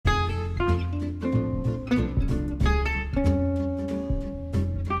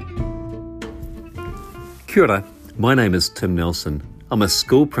Kia ora, my name is Tim Nelson. I'm a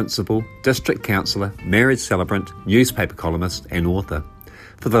school principal, district counsellor, marriage celebrant, newspaper columnist and author.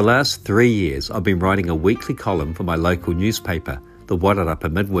 For the last 3 years, I've been writing a weekly column for my local newspaper, the Wairarapa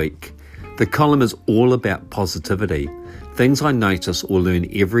Midweek. The column is all about positivity, things I notice or learn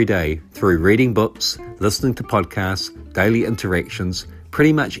every day through reading books, listening to podcasts, daily interactions,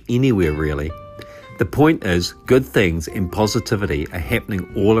 pretty much anywhere really. The point is, good things and positivity are happening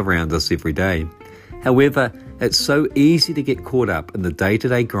all around us every day. However, it's so easy to get caught up in the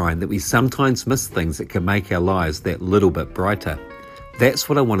day-to-day grind that we sometimes miss things that can make our lives that little bit brighter. That's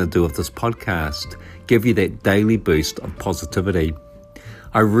what I want to do with this podcast, give you that daily boost of positivity.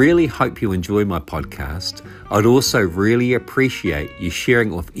 I really hope you enjoy my podcast. I'd also really appreciate you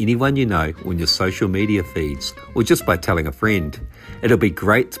sharing it with anyone you know on your social media feeds or just by telling a friend. It'll be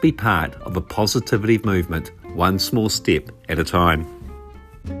great to be part of a positivity movement, one small step at a time.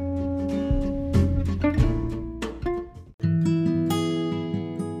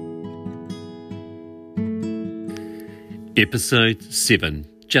 Episode 7,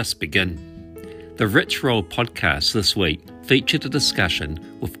 Just Begin. The Rich Roll podcast this week featured a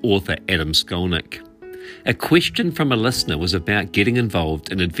discussion with author Adam Skolnick. A question from a listener was about getting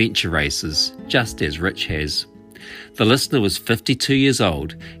involved in adventure races, just as Rich has. The listener was 52 years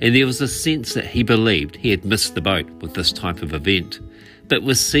old, and there was a sense that he believed he had missed the boat with this type of event, but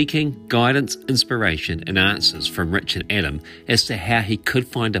was seeking guidance, inspiration and answers from Rich and Adam as to how he could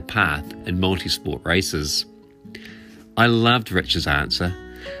find a path in multisport races. I loved Rich's answer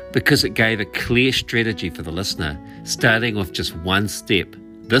because it gave a clear strategy for the listener, starting with just one step,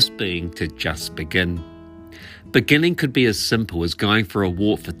 this being to just begin. Beginning could be as simple as going for a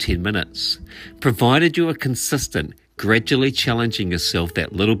walk for 10 minutes. Provided you are consistent, gradually challenging yourself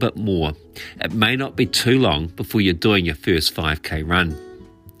that little bit more, it may not be too long before you're doing your first 5k run.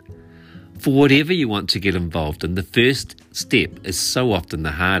 For whatever you want to get involved in, the first step is so often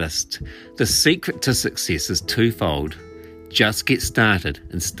the hardest. The secret to success is twofold. Just get started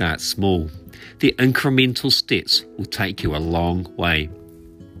and start small. The incremental steps will take you a long way.